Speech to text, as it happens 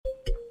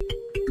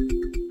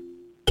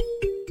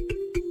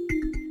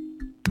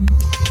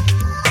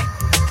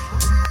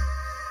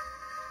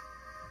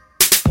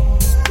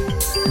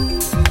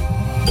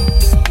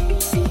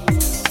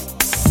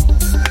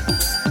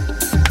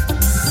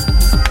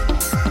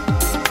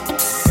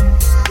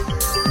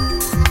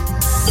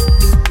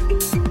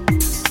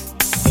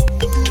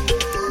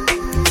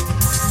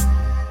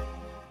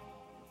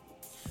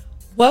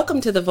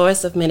Welcome to the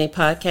Voice of Many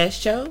podcast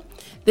show.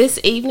 This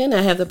evening,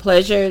 I have the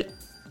pleasure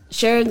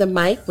sharing the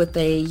mic with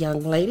a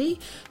young lady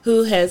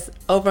who has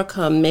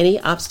overcome many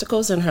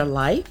obstacles in her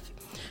life.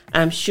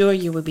 I'm sure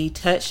you will be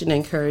touched and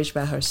encouraged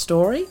by her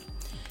story.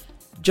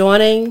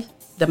 Joining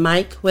the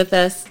mic with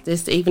us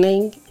this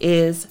evening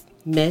is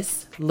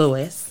Miss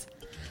Lewis.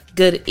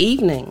 Good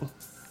evening.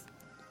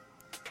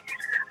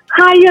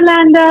 Hi,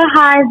 Yolanda.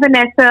 Hi,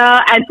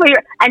 Vanessa. And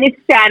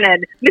it's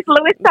Shannan. Miss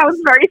Lewis sounds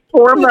very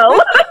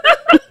formal.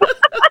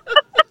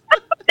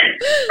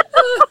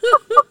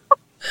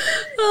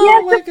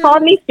 Just call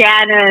me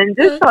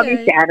Shannan. Call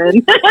me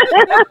Shannan.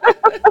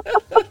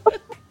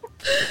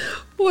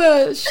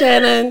 Well,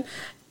 Shannan,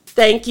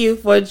 thank you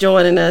for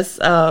joining us.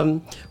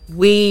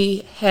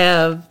 We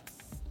have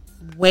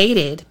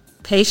waited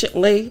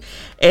patiently,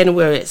 and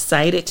we're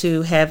excited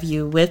to have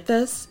you with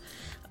us.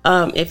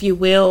 If you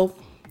will,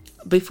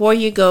 before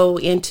you go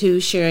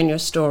into sharing your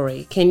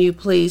story, can you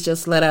please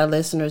just let our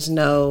listeners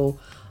know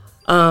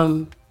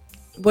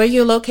where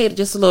you're located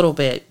just a little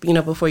bit,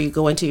 before you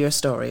go into your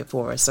story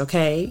for us,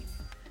 okay?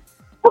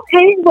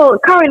 Okay, well,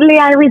 currently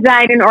I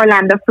reside in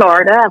Orlando,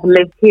 Florida. I've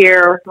lived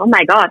here, for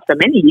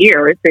many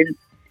years, since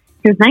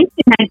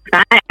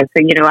 1995. So,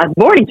 I was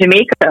born in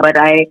Jamaica, but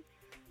I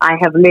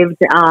have lived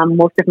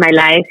most of my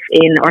life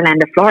in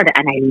Orlando, Florida,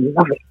 and I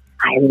love it.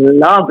 I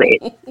love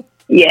it.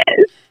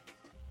 Yes.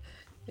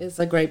 It's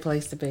a great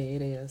place to be.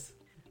 It is.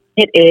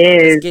 It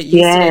is. Just get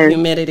used to the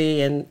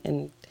humidity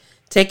and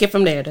take it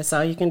from there. That's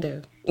all you can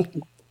do.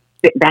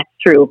 That's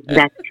true.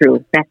 That's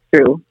true. That's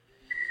true.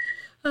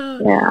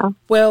 Yeah.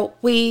 Well,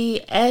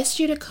 we asked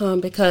you to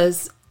come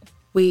because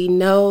we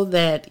know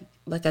that,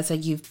 like I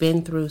said, you've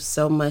been through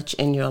so much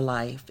in your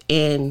life,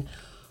 and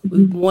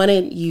we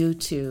wanted you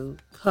to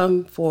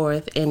come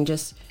forth and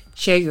just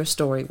share your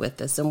story with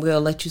us, and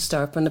we'll let you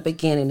start from the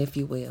beginning, if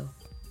you will.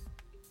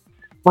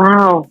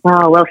 Wow.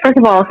 Well, first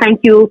of all, thank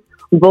you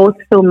both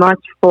so much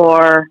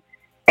for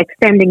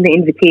extending the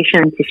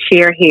invitation to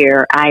share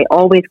here. I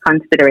always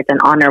consider it an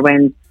honor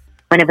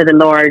whenever the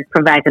Lord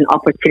provides an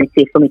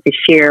opportunity for me to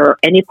share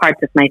any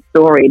parts of my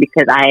story,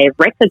 because I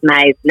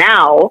recognize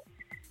now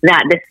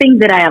that the things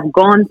that I have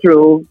gone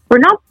through were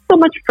not so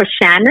much for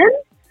Shannan,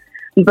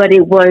 but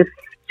it was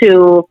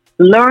to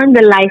learn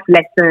the life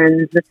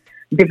lessons,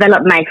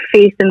 develop my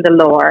faith in the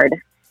Lord,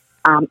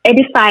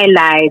 edify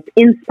lives,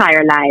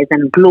 inspire lives,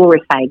 and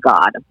glorify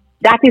God.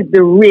 That is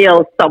the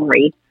real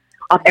summary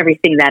of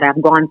everything that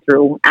I've gone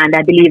through. And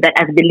I believe that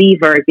as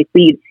believers, if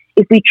we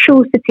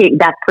choose to take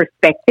that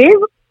perspective,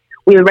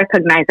 we'll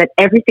recognize that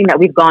everything that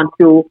we've gone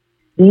through,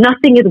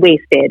 nothing is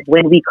wasted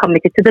when we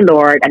commit it to the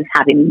Lord and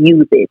have Him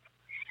use it.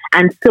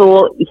 And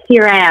so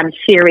here I am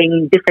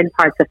sharing different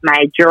parts of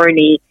my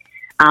journey,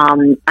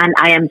 and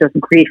I am just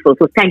grateful.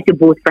 So thank you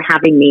both for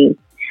having me.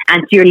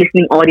 And to your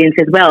listening audience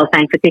as well,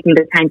 thanks for taking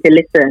the time to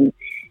listen.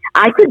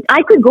 I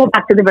could go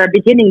back to the very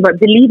beginning, but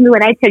believe me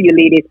when I tell you,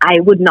 ladies, I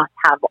would not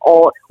have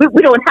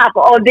we don't have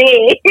all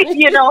day,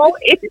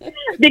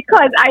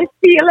 because I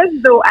feel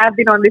as though I've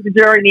been on this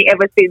journey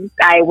ever since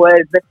I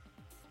was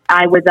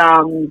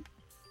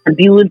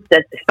abused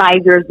at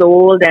 5 years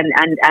old,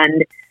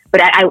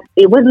 but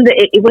it wasn't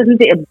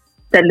the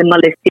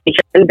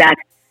molestation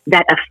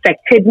that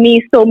affected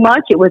me so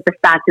much. It was the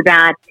fact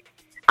that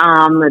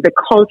the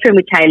culture in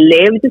which I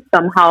lived,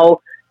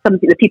 somehow some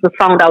of the people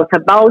found out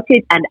about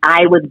it, and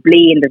I was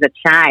blamed as a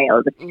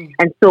child.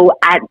 And so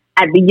at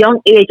the young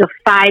age of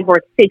 5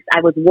 or 6,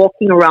 I was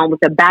walking around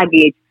with a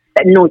baggage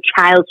that no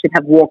child should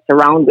have walked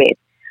around with.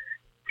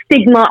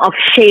 Stigma of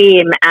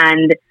shame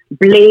and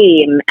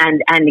blame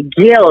and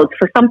guilt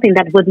for something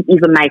that wasn't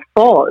even my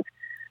fault.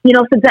 So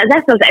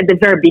that was at the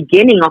very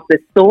beginning of the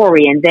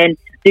story. And then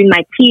during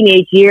my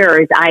teenage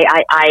years, I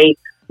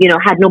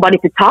had nobody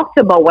to talk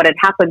to about what had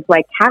happened. So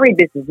I carried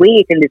this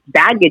weight and this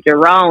baggage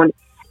around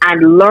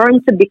and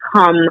learned to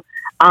become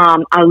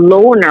a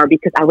loner,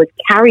 because I was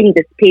carrying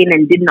this pain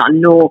and did not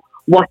know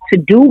what to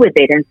do with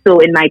it. And so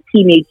in my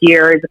teenage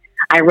years,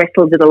 I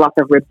wrestled with a lot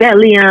of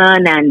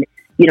rebellion and,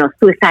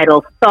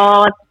 suicidal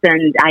thoughts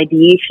and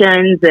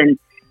ideations and,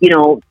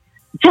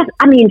 just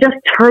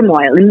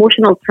turmoil,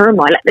 emotional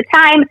turmoil. At the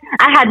time,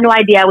 I had no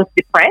idea I was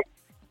depressed.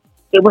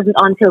 It wasn't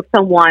until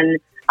someone,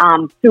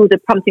 through the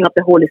prompting of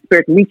the Holy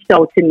Spirit, reached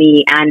out to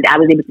me and I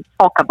was able to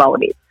talk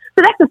about it.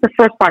 So that was the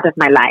first part of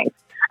my life.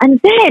 And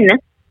then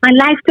my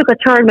life took a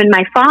turn when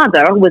my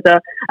father, who was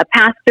a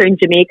pastor in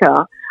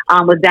Jamaica,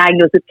 was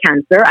diagnosed with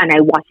cancer, and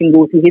I watched him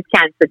go through his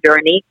cancer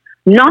journey,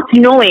 not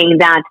knowing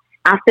that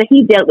after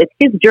he dealt with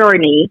his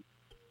journey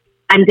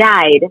and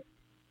died,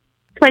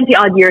 20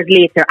 odd years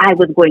later, I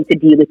was going to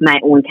deal with my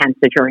own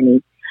cancer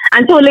journey.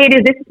 And so,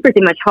 ladies, this is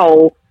pretty much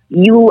how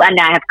you and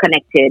I have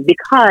connected,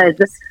 because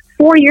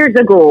 4 years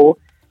ago,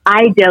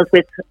 I dealt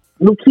with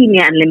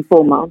leukemia and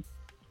lymphoma.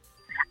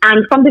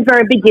 And from the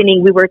very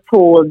beginning, we were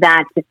told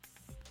that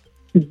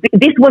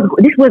this was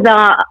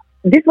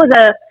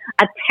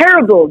a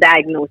terrible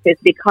diagnosis,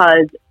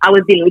 because I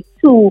was dealing with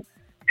two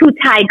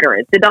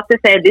tigers. The doctor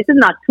said, this is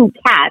not 2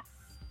 cats,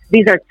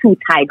 these are 2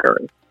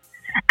 tigers.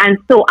 And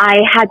so I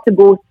had to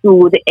go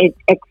through the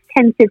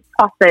intensive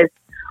process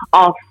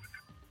of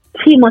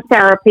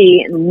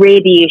chemotherapy,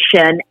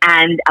 radiation,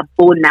 and a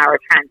bone marrow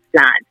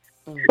transplant.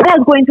 But I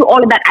was going through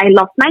all of that. I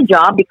lost my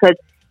job because,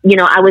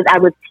 I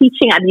was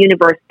teaching at the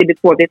university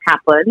before this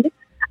happened.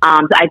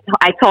 So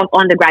I taught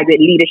undergraduate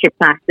leadership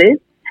classes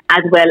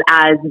as well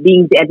as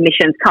being the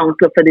admissions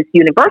counselor for this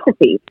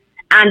university.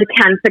 And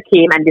cancer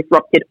came and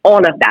disrupted all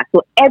of that.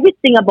 So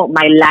everything about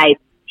my life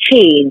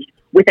changed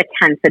with a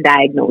cancer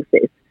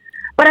diagnosis.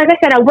 But as I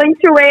said, I went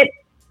through it.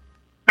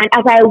 And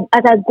as I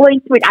was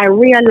going through it, I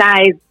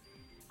realized,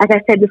 as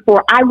I said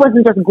before, I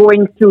wasn't just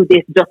going through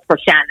this just for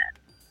Shannan.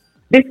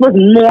 This was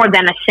more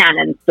than a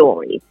Shannan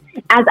story.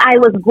 As I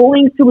was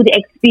going through the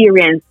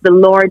experience, the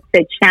Lord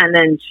said,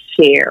 Shannan,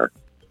 share.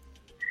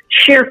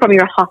 Share from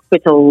your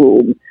hospital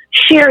room.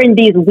 Share in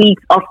these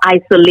weeks of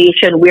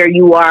isolation where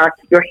you're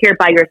here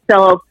by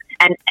yourself,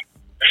 and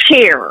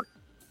share.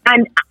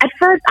 And at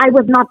first I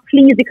was not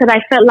pleased because I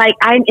felt like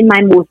I'm in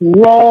my most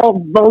raw,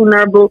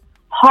 vulnerable,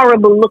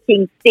 horrible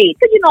looking state.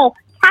 Because,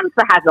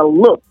 cancer has a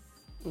look.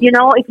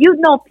 If you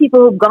know people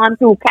who've gone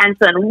through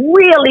cancer and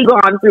really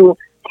gone through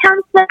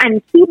cancer,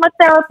 and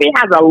chemotherapy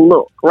has a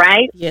look,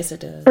 right? Yes, it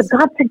does. But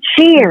God said,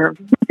 share.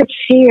 He said,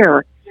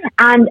 share.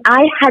 And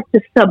I had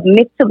to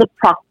submit to the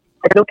process.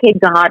 Okay,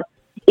 God,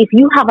 if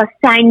you have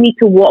assigned me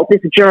to walk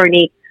this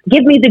journey,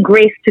 give me the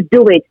grace to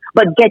do it,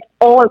 but get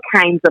all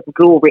kinds of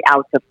glory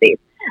out of this.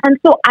 And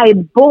so I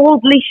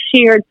boldly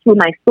shared through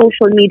my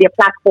social media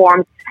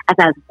platforms as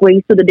I was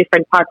going through the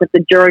different parts of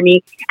the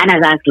journey, and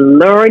as I was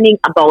learning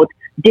about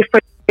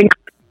different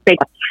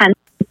aspects of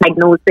cancer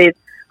diagnosis,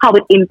 how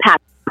it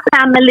impacts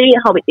family,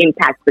 how it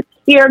impacts the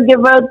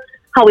caregivers,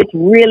 how it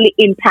really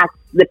impacts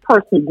the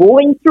person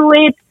going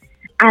through it.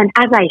 And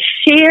as I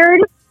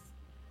shared,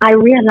 I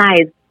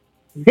realized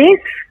this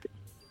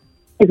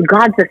is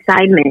God's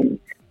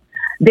assignment.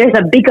 There's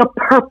a bigger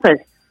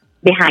purpose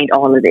behind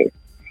all of this.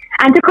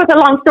 And to cut a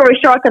long story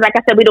short, because like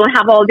I said, we don't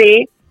have all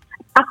day,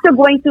 after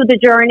going through the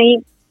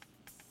journey,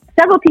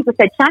 several people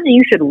said, Shannan,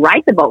 you should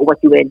write about what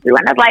you went through.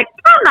 And I was like,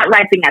 I'm not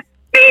writing a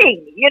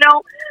thing,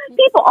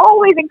 People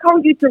always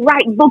encourage you to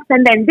write books,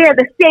 and then they're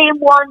the same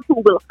ones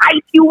who will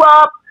hype you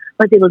up,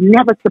 but they will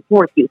never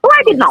support you. So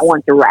I did not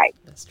want to write.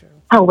 That's true.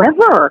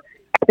 However,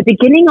 at the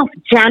beginning of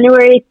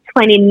January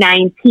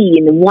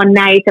 2019, one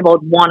night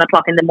about 1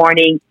 o'clock in the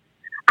morning,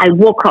 I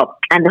woke up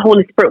and the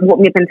Holy Spirit woke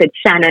me up and said,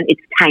 Shannan,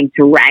 it's time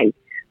to write.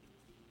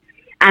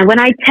 And when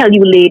I tell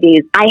you,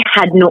 ladies, I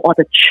had no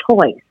other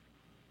choice.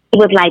 It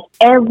was like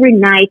every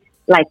night,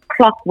 like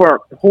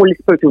clockwork, the Holy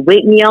Spirit would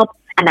wake me up,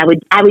 and I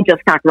would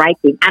just start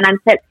writing. And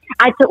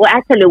I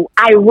tell you,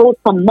 I wrote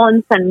for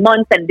months and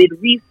months and did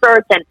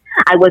research, and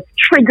I was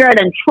triggered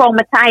and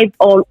traumatized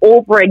all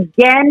over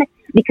again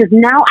because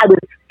now I was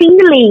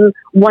feeling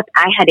what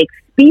I had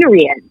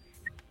experienced.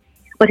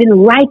 But in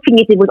writing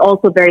it, it was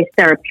also very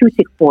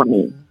therapeutic for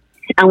me.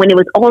 And when it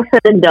was all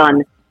said and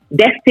done,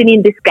 Destiny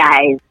in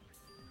Disguise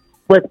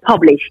was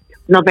published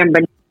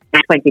November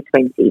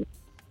 2020,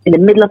 in the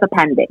middle of a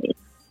pandemic.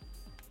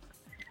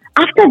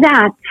 After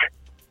that,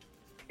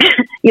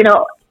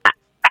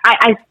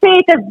 I say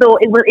it as though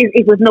it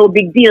was no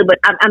big deal, but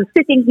I'm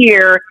sitting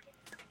here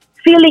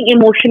feeling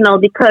emotional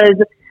because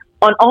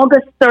on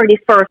August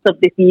 31st of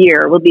this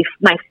year will be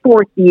my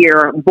 4th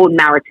year bone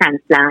marrow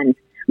transplant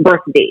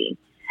birthday.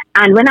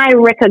 And when I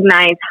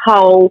recognized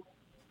how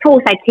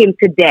close I came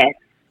to death,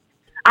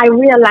 I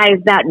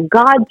realized that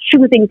God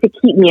choosing to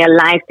keep me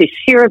alive, to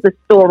share the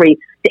story,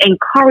 to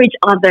encourage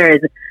others,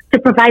 to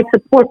provide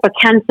support for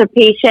cancer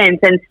patients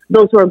and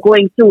those who are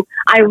going through,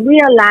 I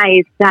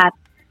realized that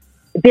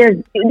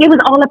it was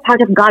all a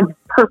part of God's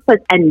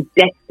purpose and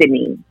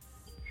destiny.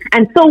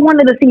 And so one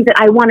of the things that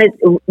I wanted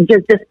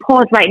to just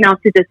pause right now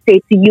to just say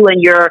to you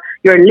and your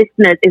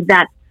listeners is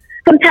that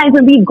sometimes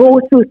when we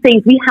go through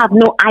things, we have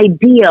no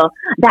idea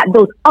that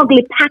those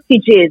ugly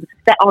packages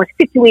that our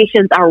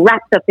situations are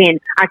wrapped up in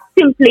are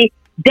simply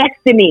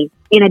destiny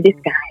in a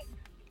disguise.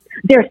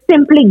 They're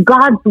simply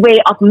God's way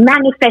of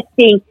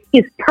manifesting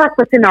His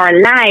purpose in our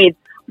lives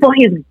for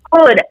His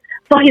good,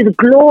 for His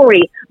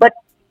glory. But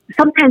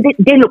sometimes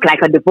they look like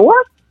a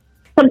divorce.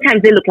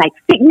 Sometimes they look like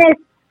sickness.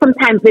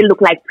 Sometimes they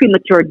look like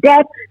premature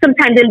death.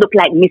 Sometimes they look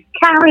like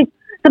miscarriage.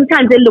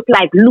 Sometimes they look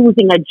like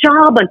losing a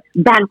job and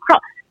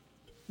bankrupt.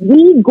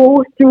 We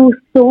go through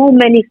so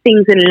many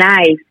things in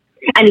life.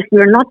 And if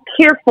we're not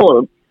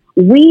careful,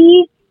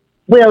 we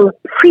will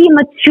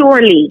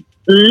prematurely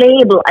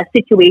label a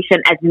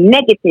situation as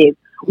negative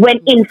when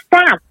in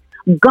fact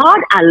God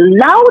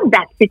allowed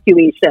that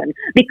situation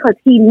because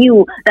He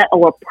knew that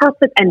our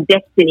purpose and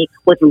destiny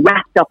was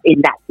wrapped up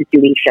in that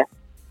situation.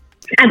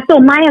 And so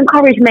my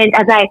encouragement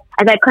as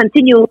I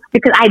continue,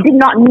 because I did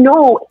not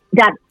know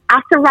that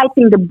after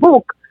writing the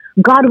book,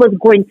 God was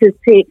going to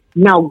say,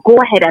 now go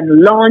ahead and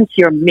launch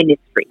your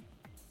ministry.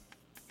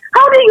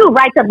 How do you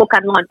write a book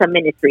and launch a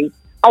ministry?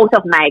 Out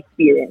of my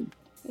experience.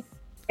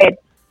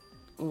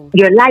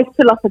 Your life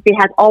philosophy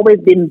has always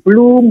been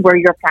bloom where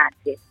you're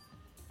planted.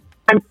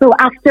 And so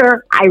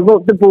after I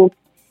wrote the book,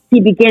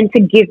 He began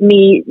to give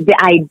me the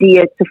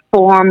idea to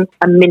form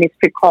a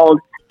ministry called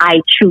I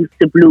choose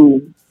to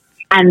bloom.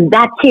 And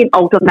that came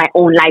out of my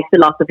own life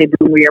philosophy,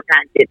 Bloom Where You're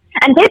Planted.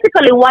 And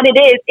basically what it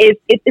is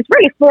it's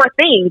really four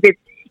things.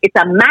 It's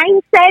a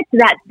mindset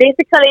that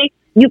basically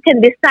you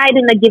can decide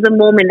in a given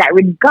moment that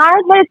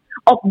regardless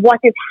of what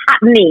is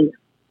happening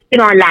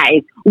in our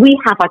lives, we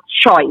have a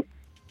choice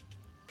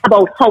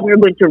about how we're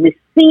going to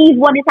receive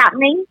what is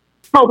happening,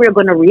 how we're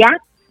going to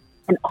react,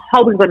 and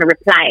how we're going to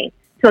reply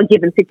to a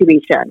given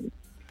situation.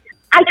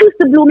 I Choose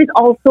to Bloom is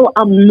also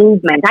a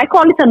movement. I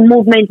call it a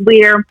movement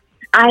where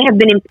I have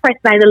been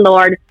impressed by the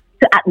Lord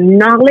to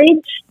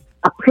acknowledge,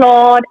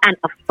 applaud, and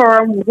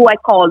affirm who I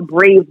call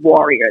brave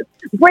warriors.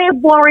 Brave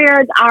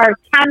warriors are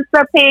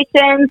cancer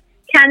patients,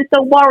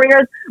 cancer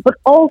warriors, but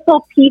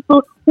also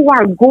people who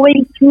are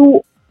going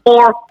through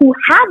or who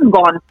have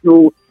gone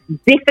through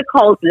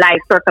difficult life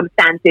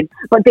circumstances,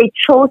 but they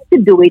chose to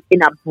do it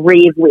in a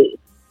brave way.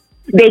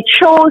 They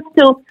chose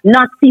to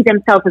not see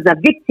themselves as a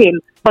victim,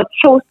 but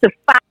chose to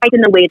fight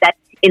in a way that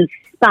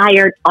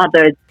inspired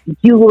others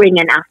during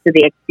and after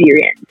the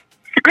experience.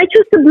 I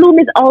Choose to Bloom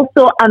is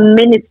also a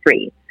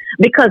ministry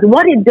because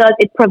what it does,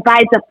 it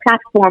provides a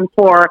platform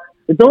for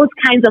those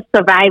kinds of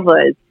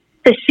survivors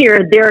to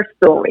share their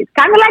stories.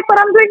 Kind of like what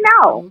I'm doing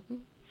now.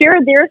 Share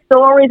their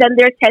stories and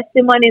their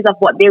testimonies of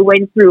what they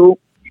went through.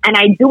 And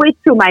I do it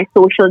through my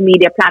social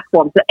media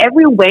platform. So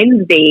every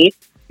Wednesday,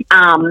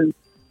 on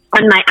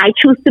my I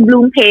Choose to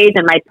Bloom page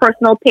and my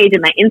personal page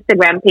and my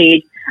Instagram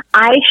page,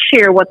 I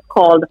share what's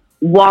called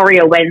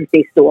Warrior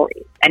Wednesday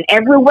stories. And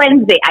every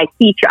Wednesday, I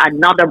feature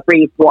another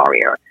brave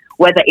warrior,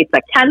 whether it's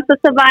a cancer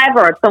survivor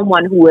or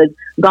someone who has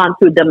gone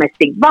through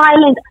domestic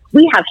violence.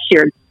 We have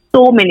shared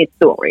so many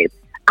stories.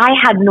 I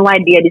had no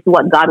idea this is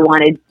what God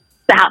wanted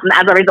to happen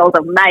as a result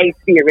of my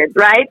experience,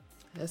 right?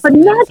 That's but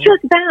amazing. Not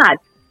just that.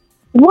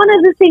 One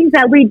of the things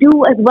that we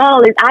do as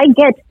well is I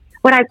get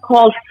what I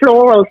call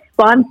floral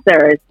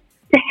sponsors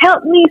to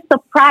help me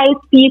surprise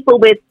people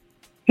with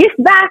gift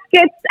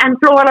baskets and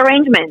floral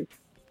arrangements.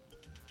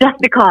 Just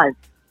because,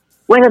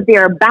 whether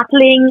they're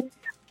battling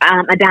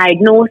a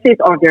diagnosis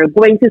or they're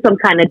going through some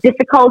kind of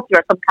difficulty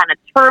or some kind of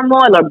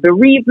turmoil or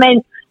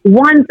bereavement,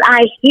 once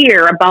I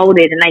hear about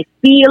it and I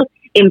feel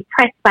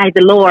impressed by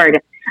the Lord,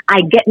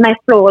 I get my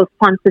floral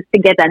sponsors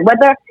together. And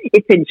whether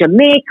it's in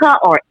Jamaica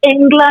or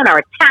England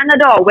or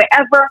Canada or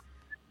wherever,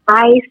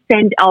 I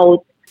send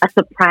out a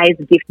surprise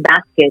gift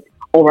basket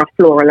or a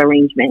floral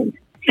arrangement.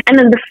 And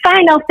then the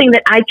final thing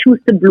that I Choose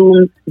to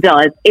Bloom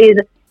does is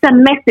it's a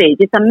message.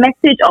 It's a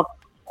message of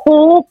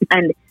hope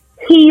and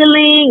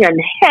healing and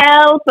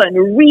health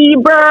and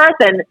rebirth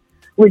and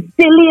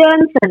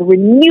resilience and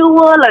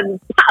renewal and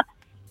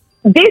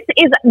this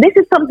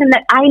is something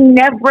that I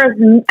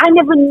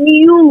never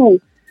knew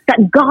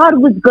that God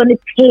was going to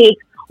take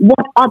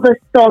what others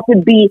thought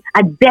would be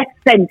a death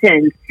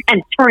sentence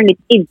and turn it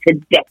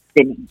into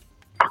destiny.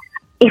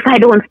 If I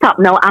don't stop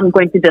now, I'm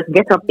going to just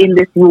get up in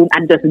this room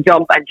and just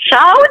jump and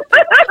shout.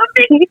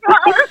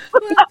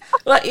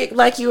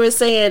 like you were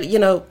saying,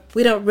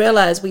 we don't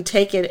realize we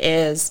take it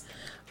as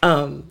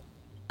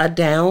a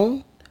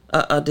down,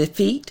 a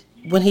defeat,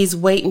 when he's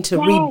waiting to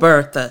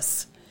rebirth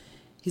us.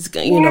 He's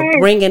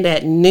bringing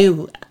that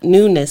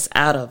newness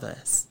out of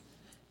us.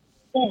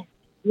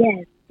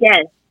 Yes.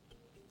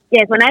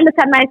 When I look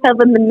at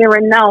myself in the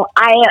mirror now,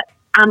 I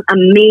am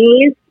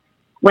amazed.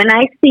 When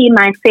I see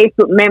my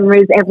Facebook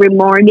memories every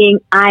morning,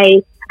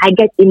 I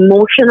get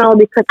emotional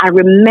because I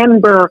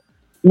remember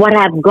what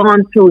I've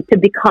gone through to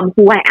become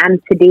who I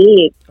am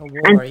today.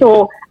 And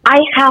so I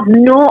have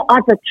no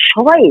other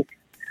choice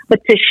but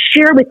to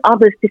share with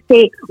others to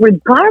say,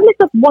 regardless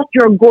of what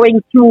you're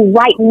going through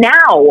right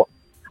now,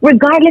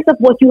 regardless of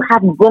what you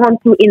have gone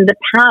through in the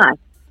past,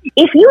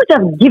 if you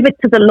just give it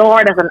to the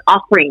Lord as an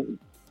offering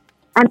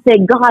and say,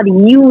 God,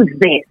 use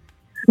this.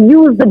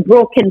 Use the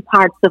broken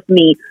parts of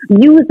me.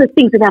 Use the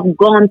things that I've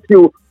gone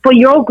through for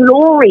your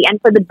glory and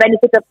for the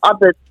benefit of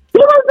others. He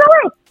will do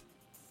it.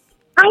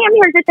 I am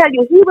here to tell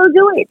you, he will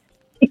do it.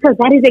 Because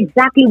that is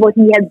exactly what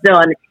he has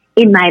done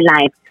in my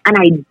life. And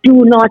I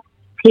do not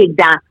take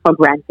that for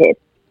granted.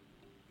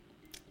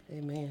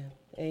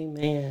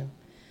 Amen.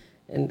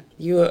 And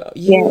you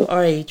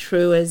are a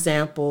true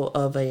example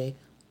of a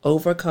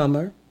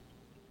overcomer.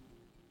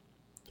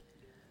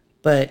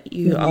 But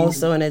you're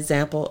also an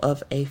example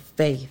of a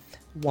faith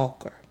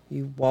walker.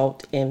 You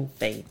walked in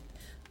faith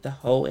the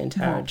whole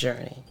entire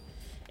journey.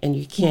 And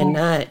you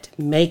cannot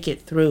make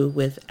it through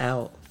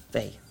without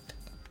faith.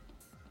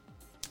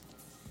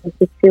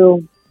 It's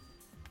true.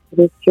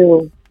 It is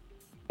true.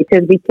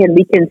 Because we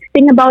can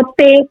sing about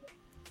faith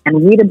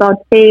and read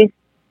about faith,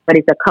 but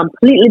it's a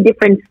completely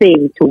different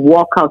thing to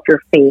walk out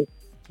your faith.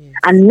 Yes.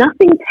 And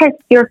nothing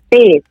tests your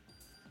faith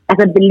as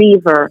a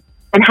believer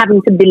and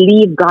having to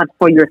believe God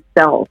for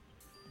yourself.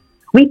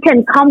 We can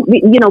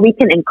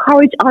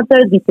encourage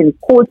others, we can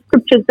quote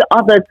scriptures to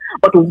others,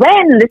 but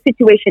when the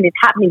situation is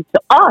happening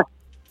to us,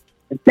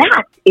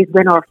 that is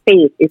when our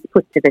faith is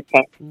put to the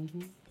test.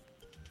 Mm-hmm.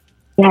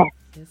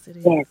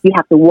 Yes, we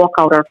have to walk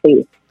out our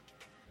faith.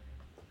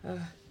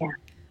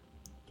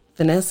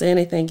 Vanessa,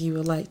 anything you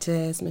would like to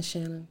ask Miss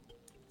Shannan?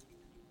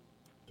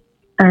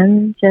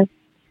 I'm just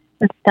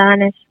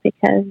astonished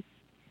because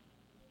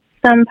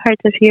some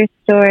parts of your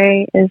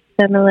story is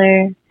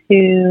similar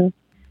to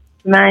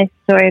my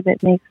story,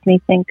 but makes me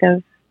think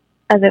of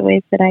other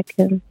ways that I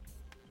can,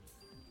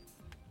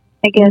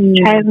 I guess,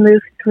 try to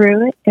move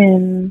through it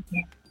and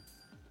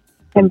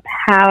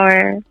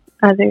empower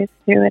others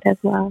through it as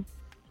well.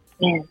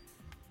 Yes,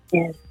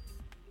 yes.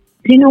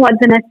 Do you know what,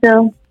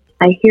 Vanessa?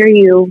 I hear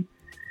you.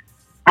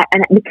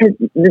 Because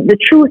the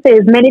truth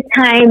is, many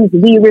times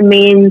we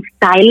remain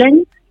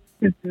silent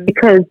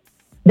because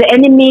the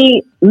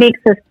enemy makes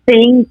us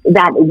think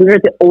that we're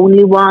the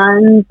only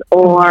ones,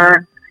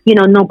 or,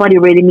 nobody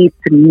really needs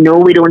to know.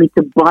 We don't need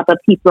to bother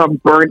people or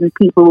burden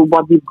people with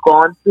what we've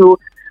gone through.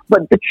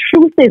 But the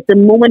truth is, the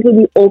moment when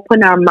we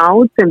open our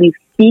mouths and we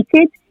speak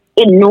it,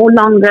 it no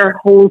longer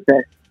holds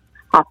us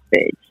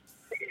hostage.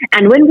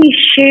 And when we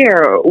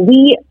share,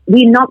 we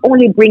not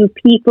only bring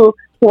people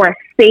who are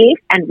safe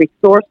and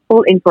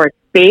resourceful into our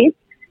space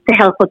to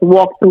help us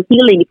walk through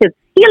healing, because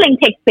healing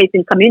takes place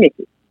in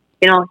community.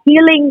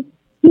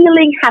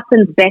 Healing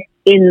happens best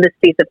in the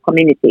space of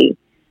community.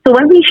 So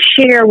when we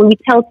share, when we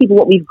tell people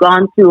what we've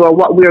gone through or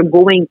what we're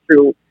going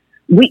through,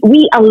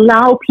 we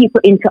allow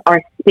people into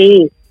our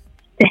space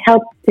to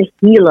help to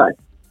heal us.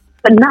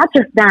 But not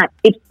just that,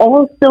 it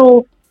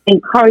also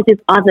encourages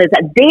others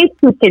that they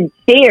too can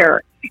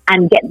share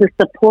and get the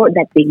support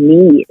that they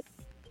need.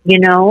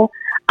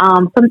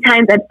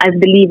 Sometimes as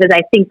believers,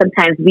 I think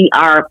sometimes we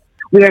are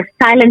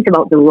silent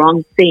about the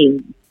wrong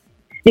things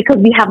because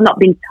we have not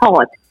been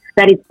taught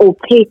that it's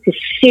okay to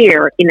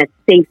share in a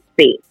safe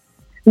space.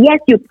 Yes,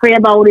 you pray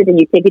about it and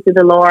you take it to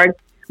the Lord,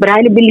 but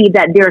I believe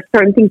that there are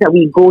certain things that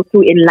we go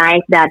through in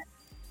life that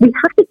we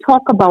have to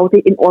talk about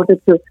it in order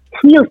to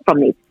heal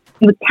from it.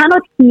 We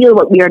cannot heal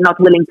what we are not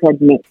willing to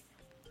admit.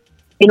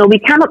 We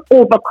cannot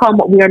overcome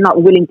what we are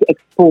not willing to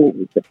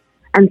expose.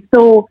 And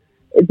so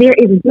there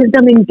is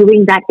wisdom in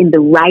doing that in the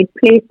right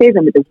places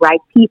and with the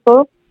right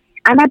people.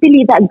 And I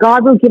believe that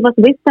God will give us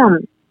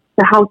wisdom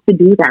to how to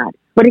do that.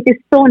 But it is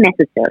so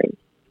necessary.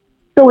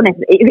 So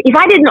necessary. If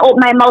I didn't open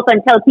my mouth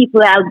and tell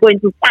people that I was going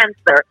through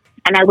cancer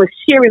and I was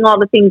sharing all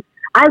the things,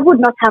 I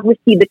would not have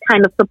received the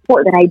kind of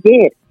support that I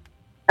did.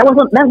 That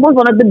was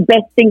one of the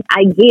best things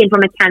I gained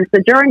from a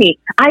cancer journey.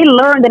 I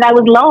learned that I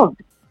was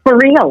loved, for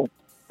real.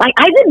 Like,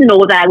 I didn't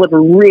know that I was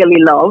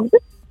really loved.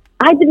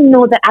 I didn't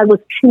know that I was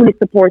truly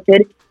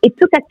supported. It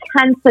took a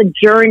cancer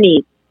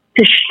journey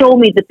to show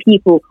me the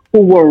people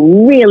who were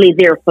really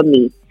there for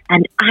me.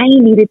 And I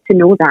needed to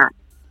know that.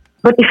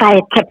 But if I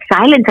had kept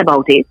silent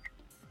about it,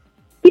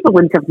 people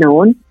wouldn't have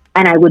known,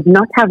 and I would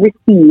not have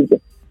received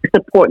the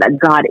support that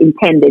God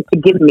intended to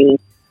give me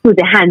through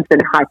the hands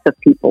and hearts of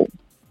people.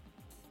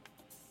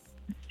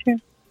 That's true.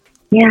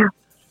 Yeah.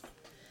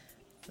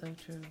 So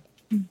true.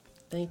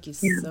 Thank you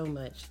so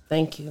much.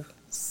 Thank you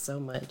so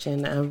much.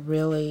 And I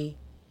really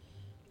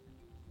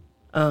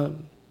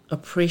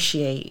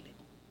appreciate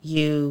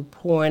you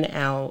pouring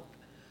out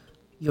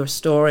your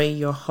story,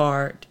 your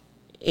heart,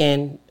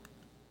 and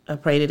I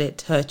pray that it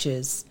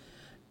touches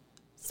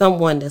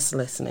someone that's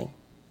listening.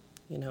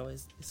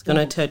 It's going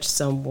to touch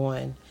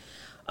someone.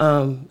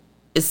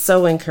 It's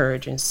so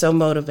encouraging, so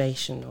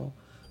motivational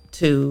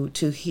to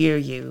hear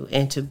you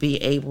and to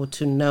be able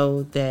to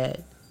know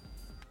that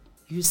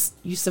you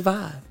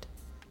survived.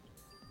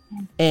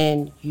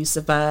 And you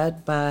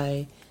survived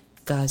by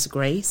God's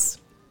grace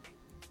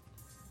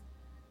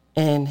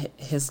and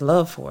his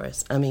love for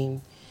us. I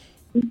mean,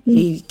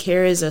 he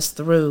carries us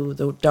through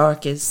the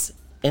darkest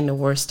and the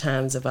worst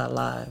times of our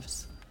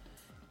lives.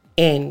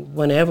 And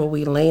whenever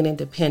we lean and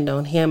depend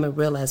on him and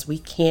realize we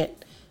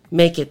can't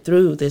make it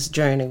through this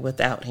journey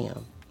without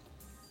him,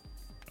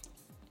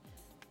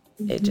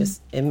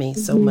 it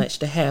means so much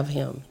to have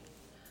him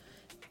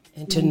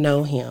and to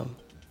know him.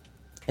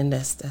 And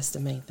that's the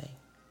main thing,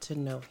 to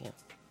know him.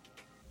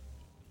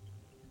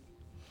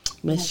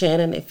 Miss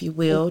Shannan, if you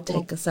will,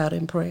 take us out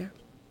in prayer.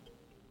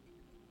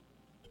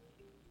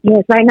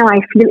 Yes, right now I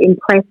feel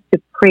impressed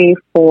to pray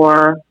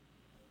for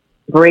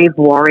brave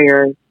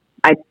warriors.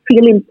 I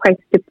feel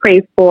impressed to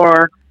pray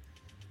for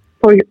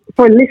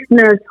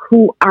listeners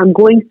who are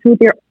going through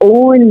their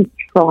own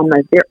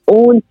traumas, their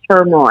own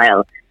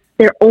turmoil,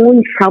 their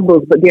own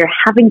troubles, but they're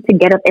having to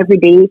get up every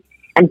day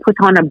and put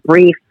on a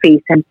brave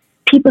face. And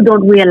people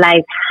don't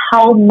realize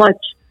how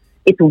much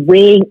it's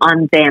weighing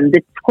on them,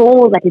 the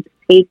toll that it's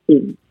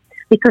taking.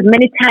 Because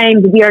many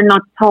times we are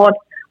not taught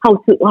how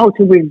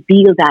to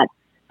reveal that.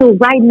 So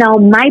right now,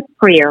 my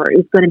prayer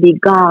is going to be,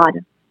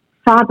 God,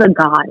 Father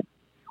God,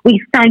 we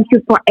thank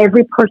you for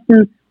every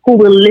person who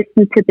will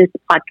listen to this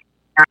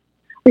podcast.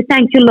 We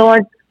thank you,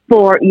 Lord,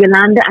 for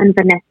Yolanda and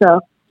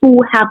Vanessa, who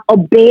have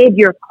obeyed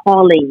your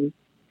calling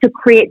to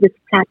create this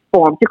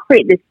platform, to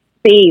create this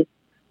space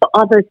for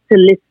others to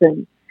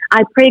listen.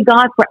 I pray,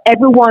 God, for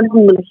everyone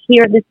who will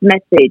hear this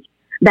message,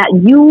 that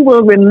you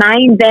will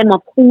remind them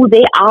of who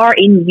they are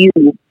in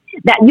you,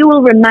 that you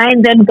will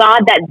remind them,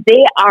 God, that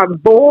they are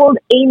bold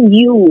in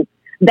you,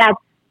 that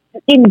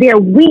in their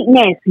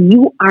weakness,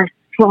 you are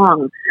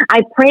strong.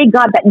 I pray,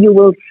 God, that you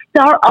will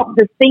stir up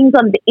the things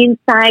on the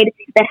inside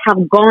that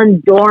have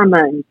gone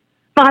dormant.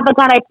 Father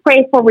God, I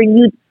pray for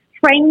renewed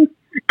strength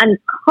and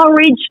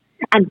courage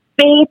and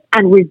faith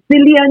and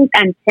resilience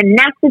and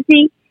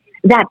tenacity,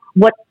 that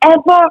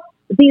whatever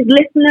these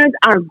listeners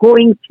are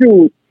going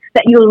through,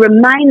 that you'll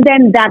remind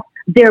them that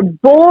their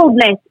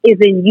boldness is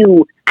in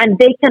you and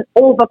they can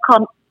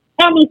overcome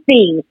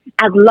anything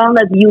as long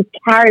as you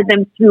carry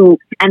them through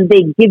and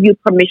they give you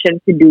permission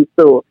to do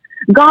so.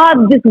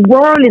 God, this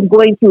world is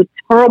going through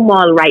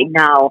turmoil right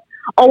now.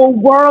 Our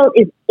world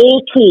is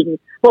aching,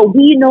 but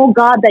we know,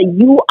 God, that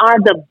you are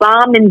the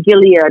balm in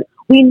Gilead.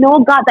 We know,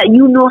 God, that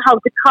you know how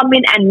to come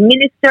in and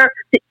minister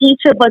to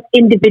each of us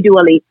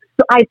individually.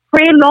 So I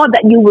pray, Lord,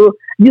 that you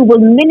will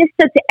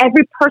minister to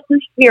every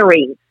person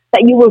hearing,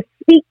 that you will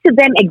speak to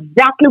them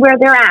exactly where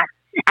they're at,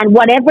 and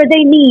whatever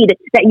they need,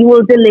 that you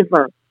will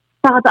deliver.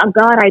 Father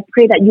God, I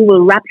pray that you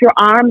will wrap your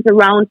arms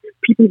around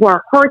people who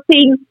are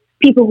hurting,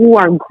 people who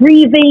are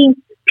grieving,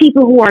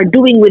 people who are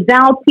doing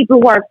without,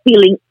 people who are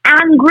feeling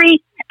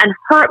angry and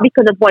hurt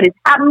because of what is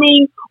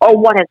happening or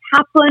what has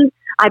happened.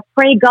 I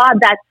pray, God,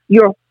 that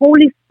your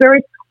Holy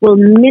Spirit will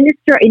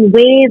minister in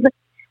ways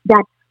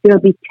that there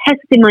will be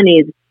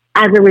testimonies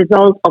as a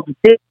result of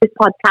this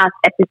podcast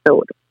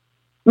episode.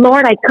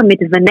 Lord, I commit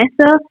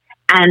Vanessa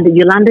and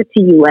Yolanda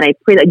to you, and I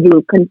pray that you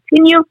will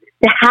continue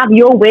to have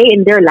your way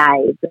in their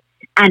lives.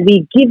 And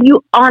we give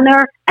you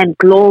honor and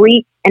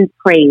glory and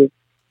praise.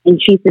 In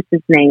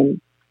Jesus'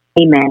 name,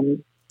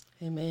 amen.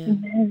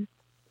 Amen.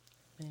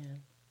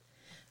 Amen.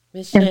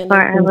 Miss And for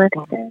our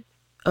Shannan,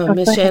 listeners.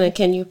 Miss Shannan,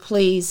 can you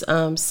please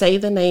say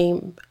the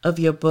name of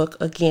your book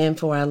again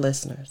for our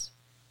listeners?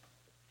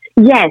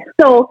 Yes,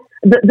 so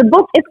the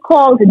book is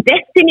called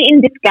Destiny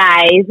in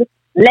Disguise,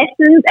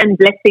 Lessons and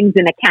Blessings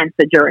in a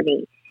Cancer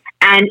Journey.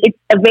 And it's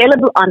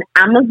available on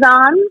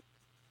Amazon,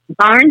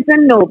 Barnes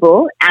and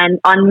Noble, and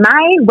on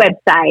my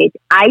website,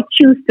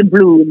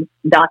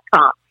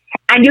 ichoosetobloom.com.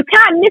 And you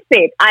can't miss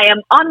it. I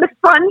am on the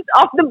front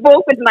of the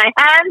book with my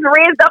hands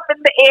raised up in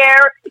the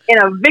air in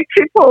a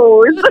victory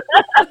pose.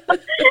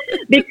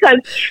 Because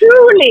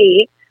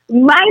truly,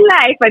 my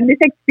life and this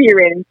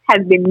experience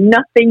has been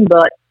nothing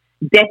but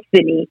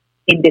destiny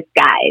in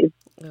disguise.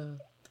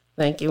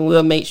 Thank you.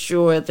 We'll make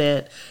sure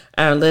that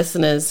our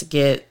listeners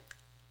get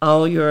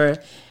all your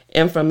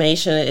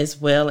information as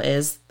well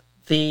as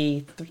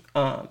the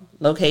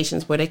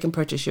locations where they can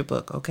purchase your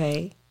book,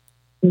 okay?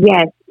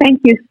 Yes,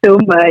 thank you so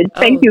much.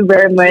 Thank you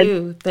very much.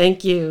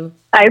 Thank you.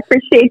 I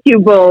appreciate you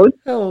both.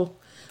 Oh,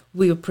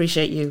 we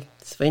appreciate you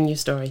spending your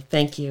story.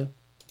 Thank you.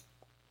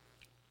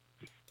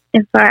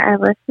 And for our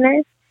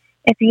listeners,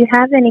 if you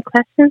have any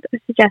questions or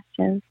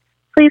suggestions,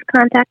 please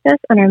contact us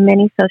on our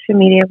many social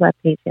media web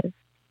pages.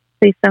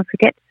 Please don't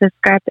forget to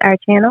subscribe to our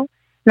channel.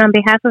 And on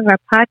behalf of our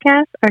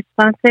podcast, our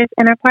sponsors,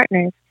 and our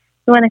partners,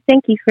 we want to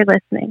thank you for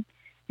listening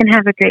and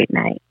have a great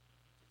night.